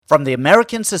From the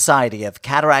American Society of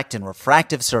Cataract and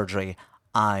Refractive Surgery,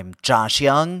 I'm Josh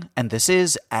Young, and this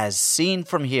is As Seen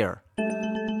From Here.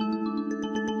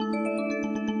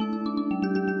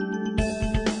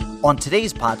 On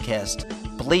today's podcast,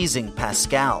 Blazing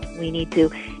Pascal. We need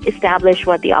to establish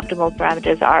what the optimal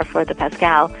parameters are for the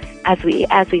Pascal as we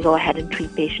go ahead and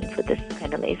treat patients with this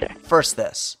kind of laser. First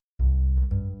this.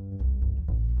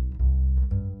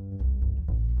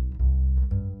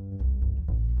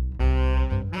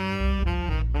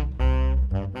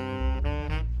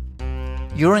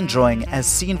 You're enjoying As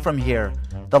Seen From Here,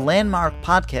 the landmark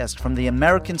podcast from the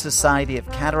American Society of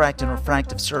Cataract and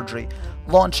Refractive Surgery,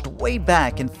 launched way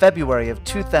back in February of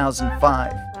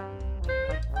 2005.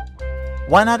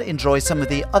 Why not enjoy some of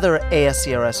the other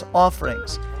ASCRS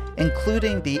offerings,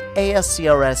 incling the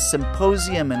ASCRS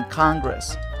Symposium and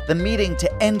Congress, the meeting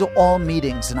to end all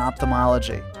meetings in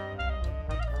ophthalmology,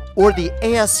 or the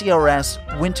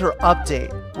ASCRS Winter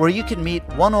Update, where you can meet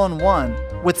one-on-one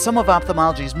with some of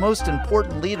ophthalmology's most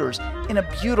important leaders in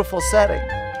a beautiful setting.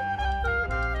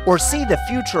 Or see the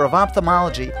future of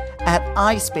ophthalmology at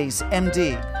iSpace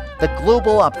MD, the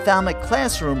global ophthalmic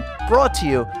classroom brought to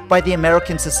you by the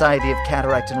American Society of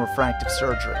Cataract and Refractive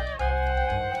Surgery.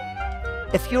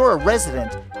 If you're a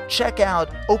resident, check out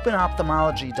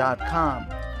openophthalmology.com,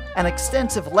 an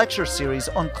extensive lecture series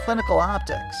on clinical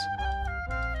optics.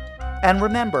 And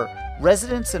remember,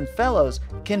 residents and fellows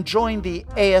can join the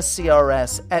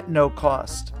ASCRS at no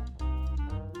cost.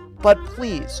 But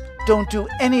please, don't do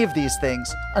any of these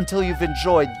things until you've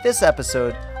enjoyed this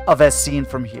episode of As Seen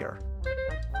From Here.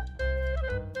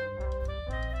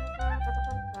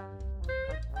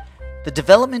 The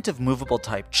development of movable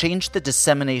type changed the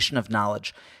dissemination of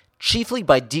knowledge, chiefly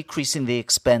by decreasing the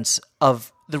expense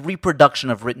of the reproduction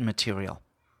of written material.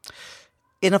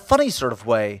 In a funny sort of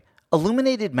way,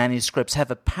 illuminated manuscripts have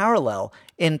a parallel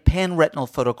in panretinal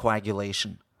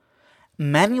photocoagulation.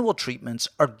 Manual treatments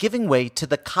are giving way to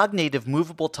the cognitive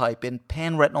movable type in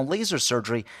panretinal laser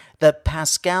surgery, the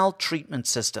PASCAL treatment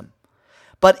system.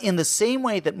 But in the same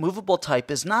way that movable type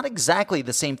is not exactly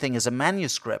the same thing as a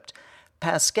manuscript,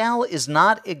 PASCAL is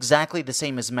not exactly the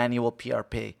same as manual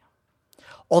PRP.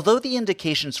 Although the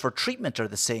indications for treatment are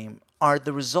the same, are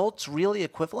the results really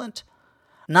equivalent?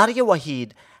 Nadia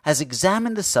Waheed has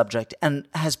examined the subject and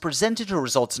has presented her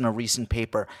results in a recent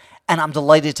paper, and I'm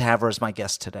delighted to have her as my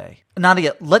guest today.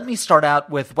 Nadia, let me start out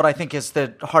with what I think is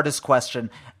the hardest question.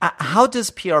 How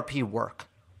does PRP work?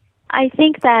 I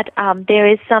think that there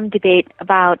is some debate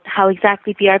about how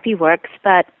exactly PRP works,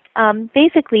 but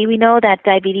basically we know that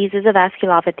diabetes is a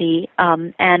vasculopathy,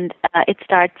 and it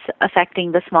starts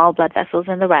affecting the small blood vessels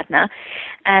in the retina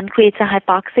and creates a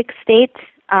hypoxic state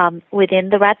within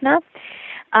the retina.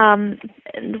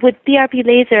 With PRP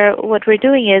laser, what we're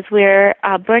doing is we're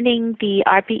burning the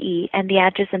RPE and the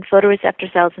adjacent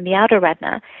photoreceptor cells in the outer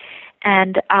retina,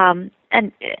 and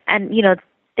you know,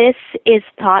 this is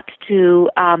thought to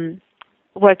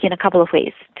work in a couple of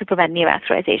ways to prevent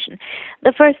neovascularization.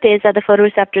 The first is that the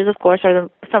photoreceptors, of course, are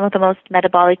some of the most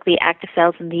metabolically active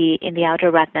cells in the outer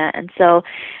retina, and so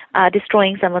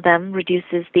destroying some of them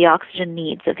reduces the oxygen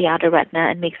needs of the outer retina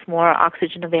and makes more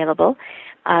oxygen available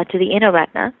to the inner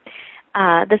retina.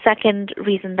 The second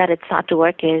reason that it's thought to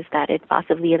work is that it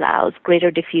possibly allows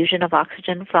greater diffusion of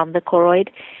oxygen from the choroid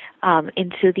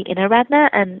into the inner retina.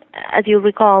 And as you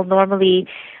recall, normally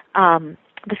the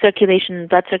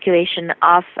blood circulation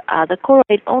of the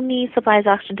choroid only supplies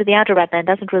oxygen to the outer retina and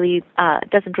doesn't really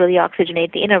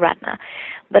oxygenate the inner retina.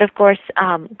 But of course,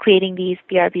 creating these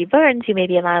PRP burns, you may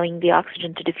be allowing the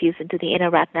oxygen to diffuse into the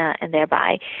inner retina and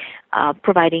thereby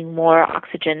providing more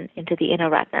oxygen into the inner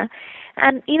retina.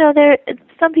 And you know,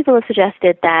 some people have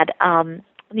suggested that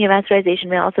neovascularization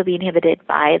may also be inhibited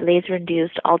by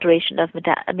laser-induced alteration of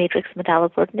matrix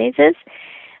metalloproteinases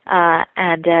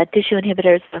and tissue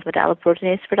inhibitors of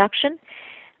metalloproteinase production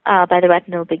by the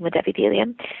retinal pigment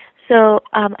epithelium. So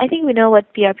I think we know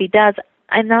what PRP does.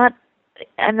 I'm not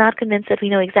convinced that we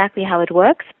know exactly how it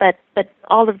works, but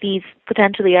all of these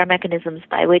potentially are mechanisms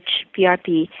by which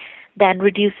PRP then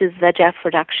reduces VEGF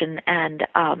production and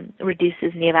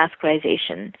reduces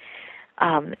neovascularization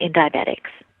in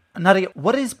diabetics. Nadia,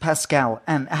 what is PASCAL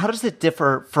and how does it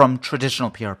differ from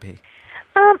traditional PRP?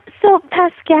 So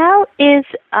PASCAL is,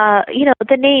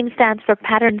 the name stands for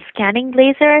pattern scanning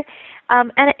laser,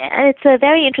 and it's a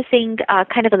very interesting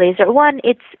kind of a laser. One,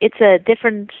 it's a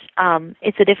different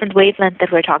wavelength that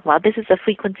we're talking about. This is a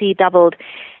frequency doubled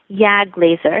YAG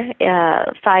laser,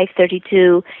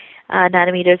 532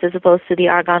 nanometers, as opposed to the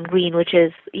argon green, which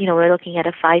is, we're looking at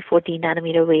a 514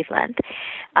 nanometer wavelength.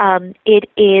 It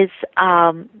is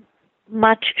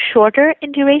much shorter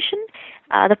in duration.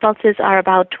 The pulses are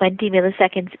about 20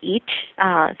 milliseconds each,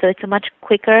 so it's a much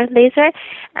quicker laser.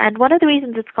 And one of the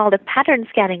reasons it's called a pattern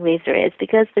scanning laser is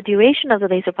because the duration of the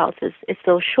laser pulses is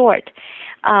so short.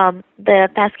 The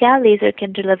PASCAL laser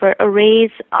can deliver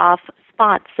arrays of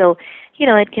spots. So,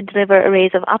 it can deliver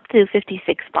arrays of up to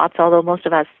 56 spots, although most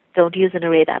of us don't use an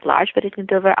array that large, but it can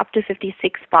deliver up to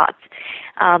 56 spots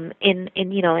in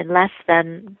less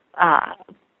than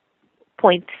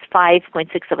 0.5,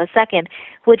 0.6 of a second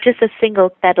with just a single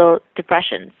pedal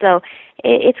depression. So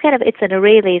it's an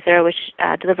array laser which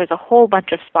delivers a whole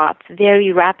bunch of spots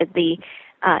very rapidly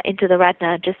into the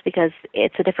retina, just because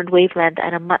it's a different wavelength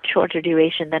and a much shorter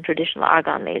duration than traditional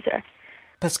argon laser.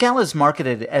 PASCAL is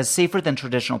marketed as safer than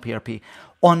traditional PRP.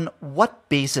 On what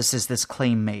basis is this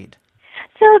claim made?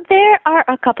 So there are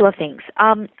a couple of things.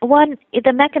 One,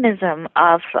 the mechanism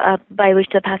by which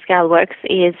the PASCAL works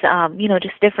is,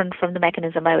 just different from the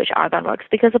mechanism by which argon works,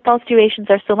 because the pulse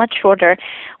durations are so much shorter.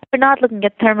 We're not looking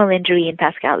at thermal injury in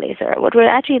PASCAL laser. What we're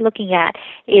actually looking at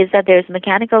is that there's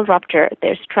mechanical rupture,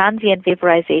 there's transient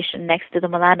vaporization next to the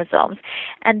melanosomes,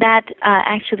 and that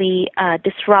actually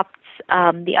disrupts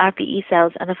the RPE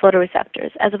cells and the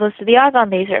photoreceptors, as opposed to the argon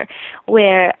laser,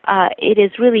 where it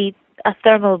is really a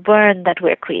thermal burn that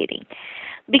we're creating.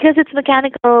 Because it's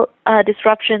mechanical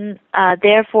disruption,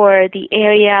 therefore the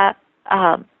area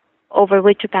over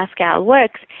which a PASCAL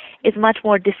works is much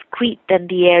more discrete than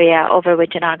the area over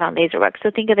which an argon laser works. So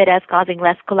think of it as causing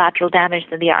less collateral damage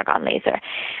than the argon laser.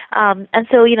 And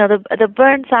so, the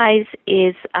burn size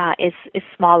is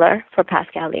smaller for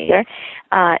PASCAL laser.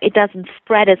 It doesn't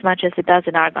spread as much as it does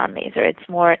in argon laser. It's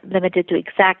more limited to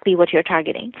exactly what you're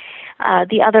targeting.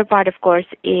 The other part, of course,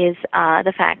 is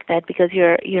the fact that because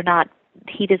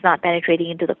heat is not penetrating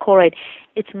into the choroid,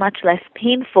 it's much less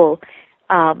painful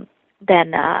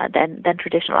than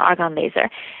traditional argon laser.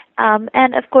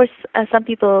 And of course, some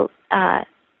people,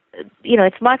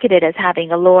 it's marketed as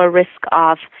having a lower risk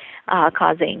of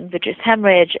causing vitreous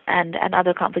hemorrhage and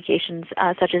other complications,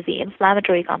 such as the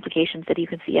inflammatory complications that you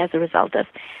can see as a result of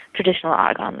traditional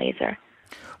argon laser.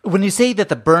 When you say that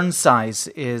the burn size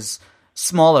is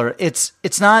smaller, it's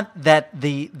not that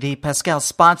the PASCAL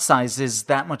spot size is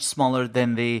that much smaller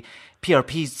than the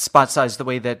PRP spot size the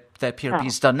way that PRP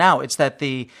is done now. It's that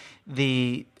the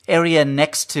area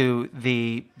next to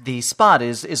the spot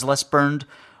is less burned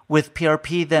with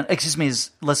PRP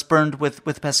is less burned with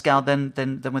PASCAL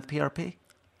than with PRP?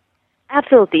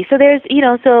 Absolutely. So there's,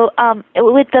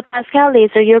 with the PASCAL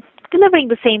laser, you're delivering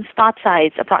the same spot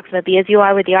size approximately as you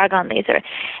are with the argon laser.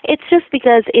 It's just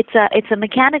because it's a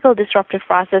mechanical disruptive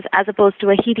process as opposed to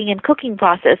a heating and cooking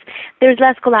process. There's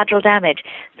less collateral damage.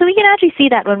 So we can actually see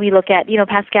that when we look at,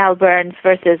 PASCAL burns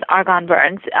versus argon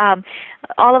burns.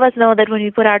 All of us know that when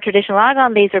we put our traditional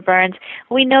argon laser burns,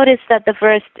 we notice that the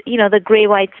first, the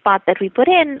gray-white spot that we put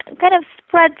in kind of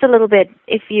spreads a little bit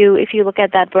if you look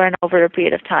at that burn over a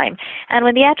period of time. And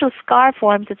when the actual scar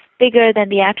forms, it's bigger than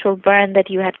the actual burn that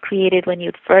you had created when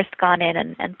you'd first gone in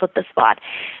and put the spot.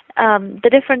 The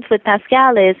difference with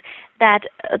PASCAL is that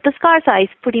the scar size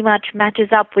pretty much matches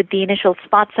up with the initial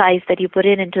spot size that you put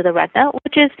into the retina,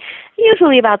 which is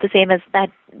usually about the same as that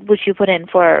which you put in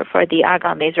for the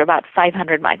argon laser, about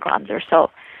 500 microns or so.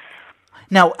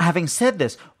 Now, having said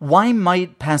this, why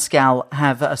might PASCAL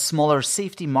have a smaller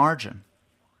safety margin?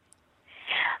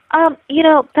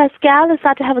 PASCAL is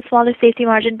thought to have a smaller safety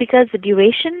margin because the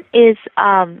duration is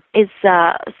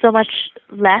so much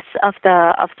less of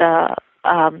the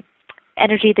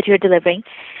energy that you're delivering.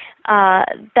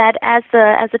 That as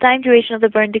the time duration of the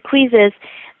burn decreases,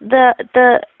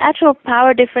 the actual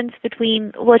power difference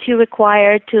between what you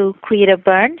require to create a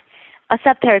burn, a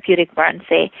subtherapeutic burn,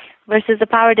 say, versus the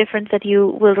power difference that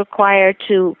you will require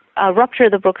to rupture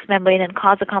the Brooks membrane and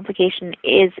cause a complication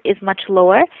is much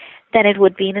lower than it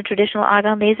would be in a traditional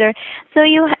argon laser. So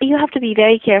you have to be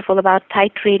very careful about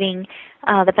titrating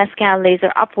the PASCAL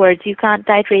laser upwards. You can't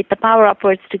titrate the power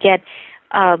upwards to get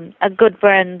a good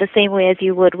burn the same way as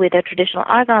you would with a traditional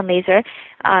argon laser.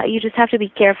 You just have to be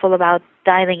careful about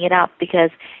dialing it up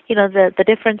because, the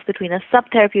difference between a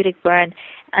subtherapeutic burn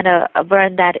and a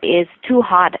burn that is too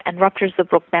hot and ruptures the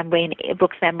Brooks membrane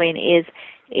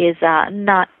is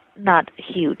not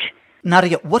huge.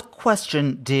 Nadia, what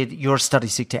question did your study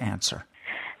seek to answer?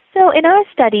 So in our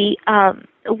study,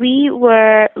 we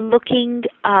were looking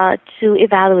to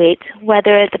evaluate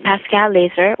whether the PASCAL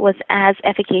laser was as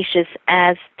efficacious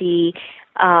as the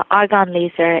argon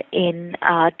laser in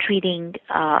treating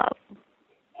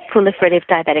proliferative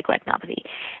diabetic retinopathy.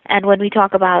 And when we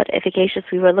talk about efficacious,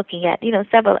 we were looking at,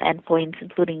 several endpoints,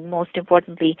 including, most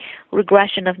importantly,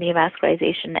 regression of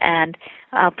neovascularization and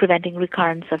preventing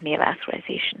recurrence of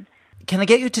neovascularization. Can I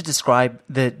get you to describe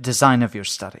the design of your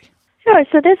study? Sure.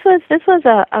 So this was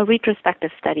a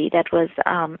retrospective study that was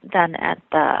done at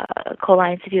the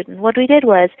Coli Institute, and what we did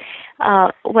was,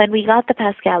 when we got the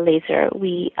PASCAL laser,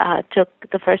 we took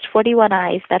the first 41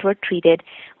 eyes that were treated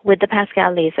with the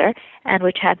PASCAL laser and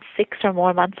which had 6 or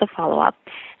more months of follow-up,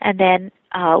 and then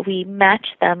we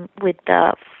matched them with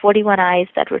the 41 eyes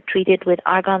that were treated with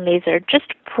argon laser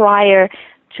just prior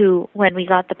to when we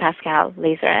got the PASCAL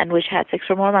laser and which had 6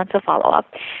 or more months of follow-up.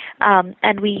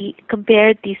 And we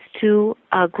compared these two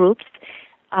groups.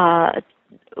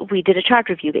 We did a chart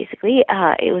review, basically.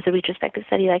 It was a retrospective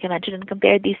study, like I mentioned, and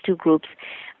compared these two groups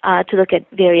to look at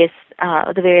the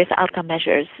various outcome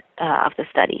measures of the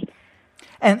study.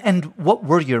 And what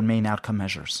were your main outcome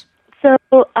measures? So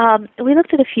we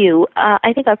looked at a few.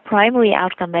 I think our primary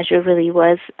outcome measure really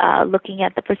was looking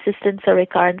at the persistence or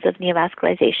recurrence of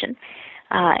neovascularization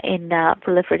in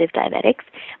proliferative diabetics.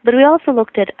 But we also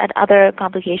looked at other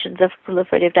complications of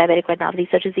proliferative diabetic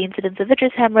retinopathy, such as the incidence of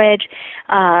vitreous hemorrhage,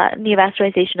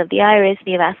 neovascularization of the iris,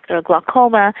 neovascular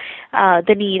glaucoma,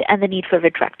 the need for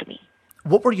vitrectomy.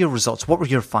 What were your results? What were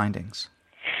your findings?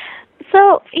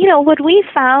 So, what we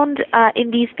found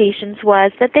in these patients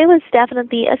was that there was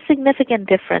definitely a significant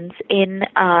difference in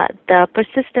the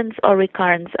persistence or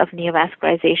recurrence of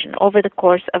neovascularization over the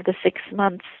course of the 6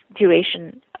 months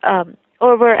duration,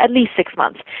 over at least 6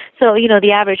 months. So,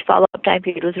 the average follow-up time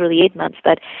period was really 8 months,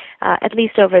 but at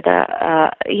least over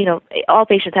all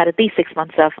patients had at least 6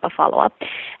 months of follow-up.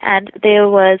 And there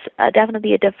was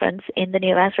definitely a difference in the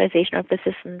neovascularization or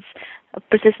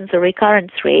persistence or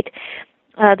recurrence rate.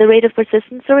 The rate of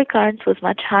persistence or recurrence was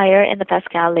much higher in the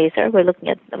PASCAL laser. We're looking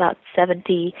at about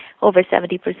over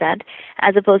 70%,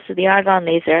 as opposed to the argon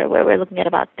laser, where we're looking at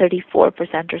about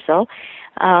 34% or so.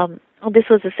 This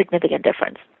was a significant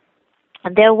difference.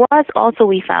 And there was also,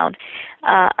 we found,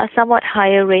 a somewhat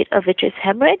higher rate of vitreous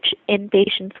hemorrhage in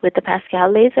patients with the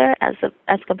PASCAL laser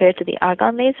as compared to the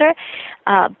argon laser.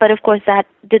 But of course, that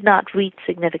did not reach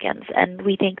significance. And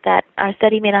we think that our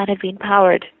study may not have been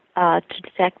powered to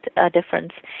detect a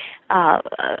difference,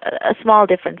 a small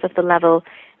difference of the level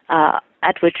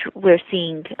at which we're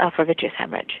seeing for vitreous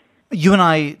hemorrhage. You and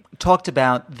I talked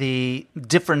about the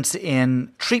difference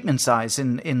in treatment size,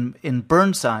 in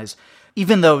burn size,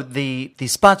 even though the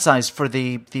spot size for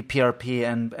the PRP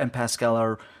and PASCAL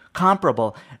are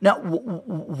comparable. Now,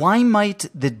 why might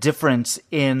the difference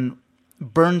in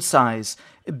burn size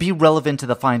be relevant to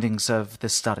the findings of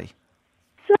this study?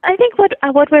 So I think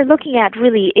what we're looking at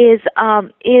really is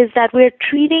that we're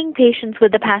treating patients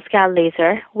with the PASCAL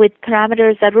laser with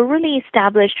parameters that were really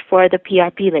established for the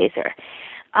PRP laser.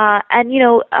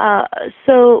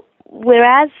 So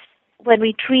whereas when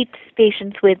we treat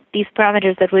patients with these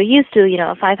parameters that we're used to,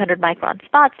 a 500 micron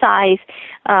spot size,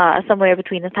 somewhere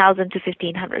between 1,000 to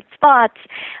 1,500 spots,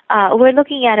 we're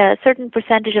looking at a certain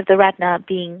percentage of the retina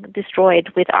being destroyed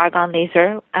with argon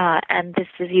laser, and this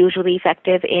is usually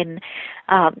effective in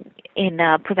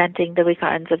preventing the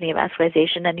recurrence of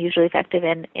neovascularization and usually effective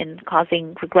in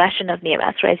causing regression of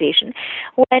neovascularization.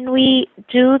 When we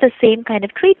do the same kind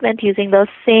of treatment using those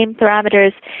same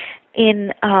parameters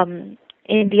in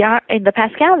the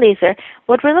PASCAL laser,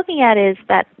 what we're looking at is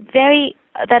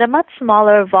that a much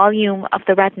smaller volume of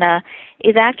the retina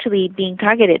is actually being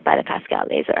targeted by the PASCAL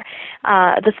laser.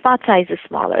 The spot size is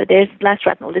smaller. There's less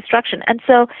retinal destruction. And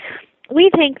so we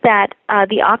think that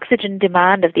the oxygen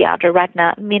demand of the outer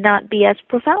retina may not be as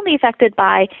profoundly affected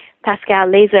by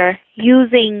PASCAL laser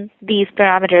using these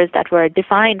parameters that were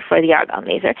defined for the argon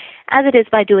laser as it is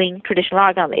by doing traditional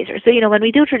argon laser. So, when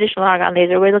we do traditional argon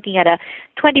laser, we're looking at a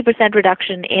 20%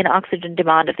 reduction in oxygen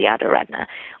demand of the outer retina.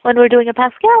 When we're doing a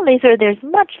PASCAL laser, there's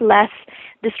much less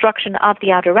destruction of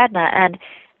the outer retina, and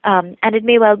it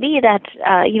may well be that,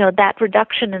 that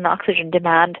reduction in oxygen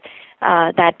demand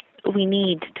that we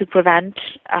need to prevent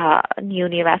new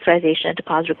neovascularization and to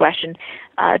cause regression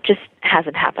just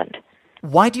hasn't happened.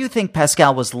 Why do you think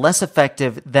PASCAL was less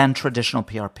effective than traditional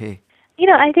PRP?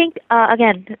 I think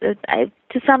again,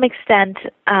 to some extent,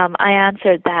 I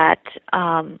answered that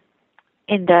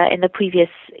in the previous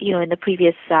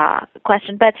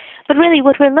question. But really,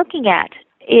 what we're looking at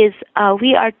is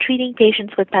we are treating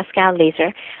patients with PASCAL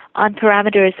laser on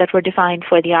parameters that were defined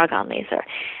for the argon laser,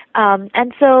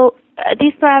 and so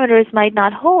these parameters might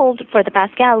not hold for the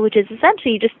PASCAL, which is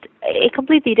essentially just a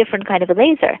completely different kind of a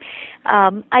laser.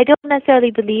 I don't necessarily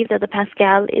believe that the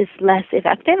PASCAL is less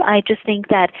effective. I just think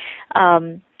that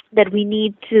we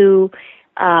need to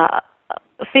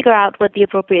figure out what the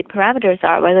appropriate parameters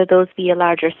are, whether those be a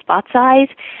larger spot size,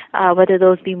 whether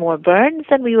those be more burns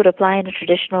than we would apply in a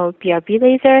traditional PRP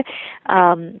laser.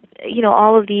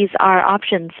 All of these are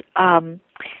options.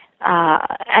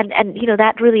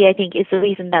 that really, I think, is the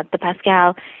reason that the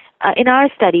PASCAL in our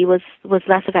study was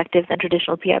less effective than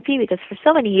traditional PRP, because for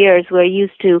so many years we're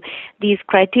used to these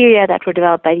criteria that were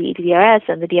developed by the DRS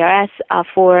and the DRS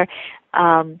for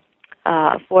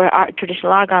our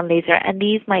traditional argon laser, and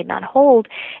these might not hold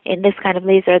in this kind of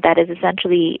laser that is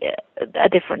essentially a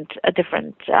different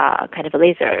kind of a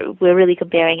laser. We're really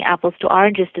comparing apples to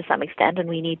oranges to some extent, and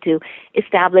we need to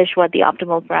establish what the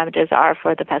optimal parameters are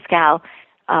for the PASCAL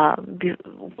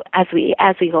as we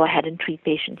go ahead and treat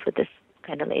patients with this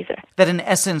kind of laser. That in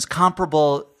essence,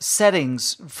 comparable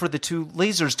settings for the two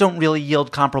lasers don't really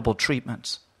yield comparable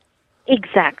treatments.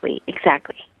 Exactly.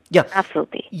 Yeah,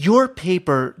 absolutely. Your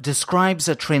paper describes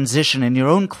a transition in your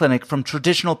own clinic from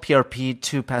traditional PRP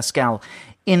to PASCAL.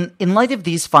 In light of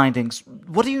these findings,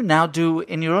 what do you now do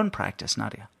in your own practice,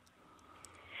 Nadia?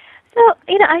 So,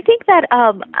 I think that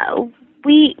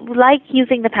we like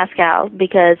using the PASCAL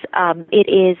because it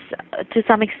is, to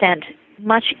some extent,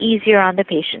 much easier on the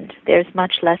patient. There's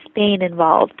much less pain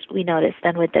involved, we notice,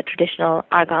 than with the traditional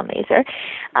argon laser.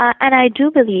 And I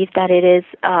do believe that it is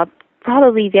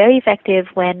probably very effective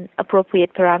when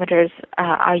appropriate parameters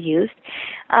are used.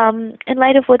 In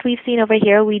light of what we've seen over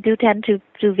here, we do tend to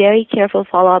do very careful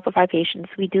follow-up of our patients.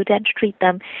 We do tend to treat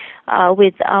them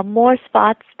with more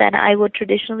spots than I would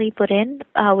traditionally put in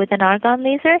with an argon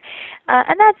laser.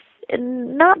 And that's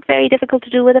not very difficult to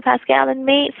do with a PASCAL, and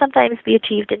may sometimes be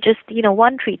achieved in just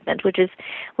one treatment, which is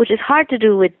hard to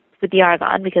do with the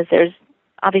argon because there's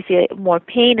obviously more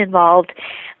pain involved,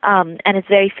 and it's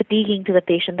very fatiguing to the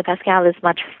patient. The PASCAL is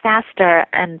much faster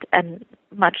and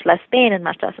much less pain and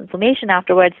much less inflammation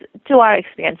afterwards, to our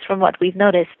experience from what we've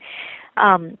noticed,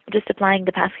 just applying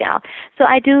the PASCAL. So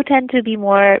I do tend to be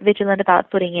more vigilant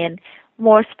about putting in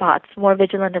more spots, more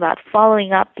vigilant about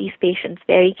following up these patients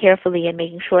very carefully and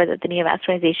making sure that the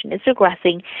neovascularization is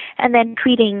regressing, and then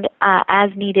treating as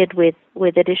needed with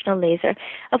additional laser.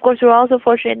 Of course, we're also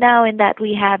fortunate now in that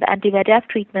we have anti-VEGF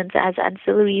treatments as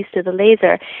ancillaries to the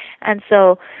laser, and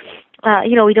so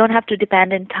we don't have to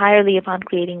depend entirely upon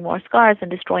creating more scars and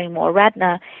destroying more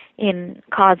retina in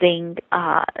causing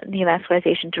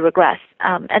neovascularization to regress.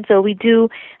 And so we do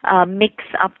mix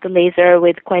up the laser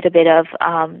with quite a bit of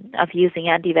using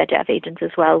anti-VEGF agents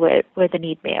as well where the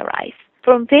need may arise.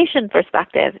 From a patient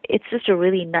perspective, it's just a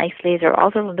really nice laser.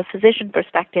 Also from the physician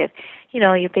perspective,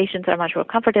 your patients are much more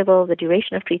comfortable. The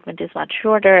duration of treatment is much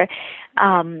shorter.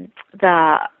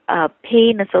 The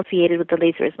pain associated with the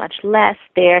laser is much less.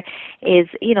 There is,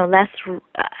 less,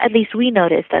 at least we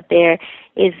notice that there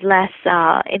is less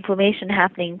inflammation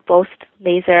happening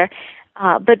post-laser.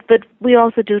 But we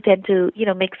also do tend to,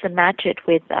 mix and match it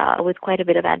with quite a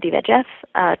bit of anti-VEGF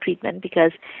treatment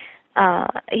because,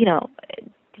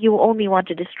 you only want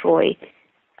to destroy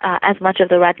as much of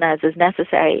the retina as is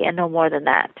necessary and no more than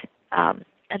that. And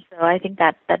so I think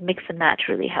that mix and match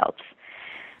really helps.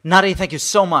 Nadia, thank you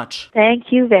so much.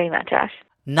 Thank you very much, Josh.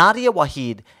 Nadia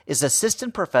Waheed is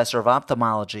Assistant Professor of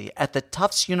Ophthalmology at the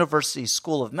Tufts University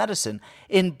School of Medicine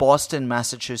in Boston,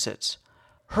 Massachusetts.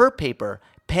 Her paper,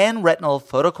 Pan-Retinal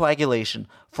Photocoagulation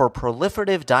for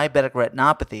Proliferative Diabetic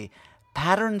Retinopathy,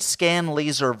 Pattern Scan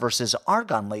Laser versus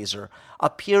Argon Laser,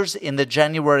 appears in the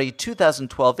January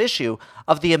 2012 issue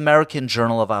of the American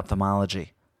Journal of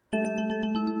Ophthalmology.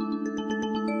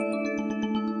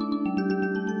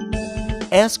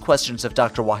 Ask questions of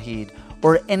Dr. Waheed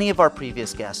or any of our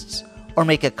previous guests, or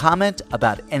make a comment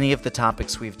about any of the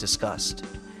topics we've discussed.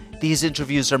 These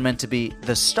interviews are meant to be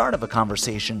the start of a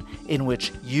conversation in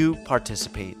which you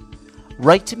participate.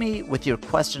 Write to me with your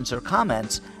questions or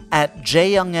comments at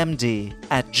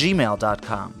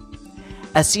jyoungmd@gmail.com.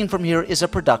 As Seen From Here is a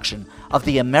production of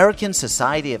the American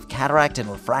Society of Cataract and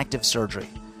Refractive Surgery.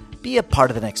 Be a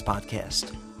part of the next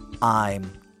podcast.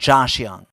 I'm Josh Young.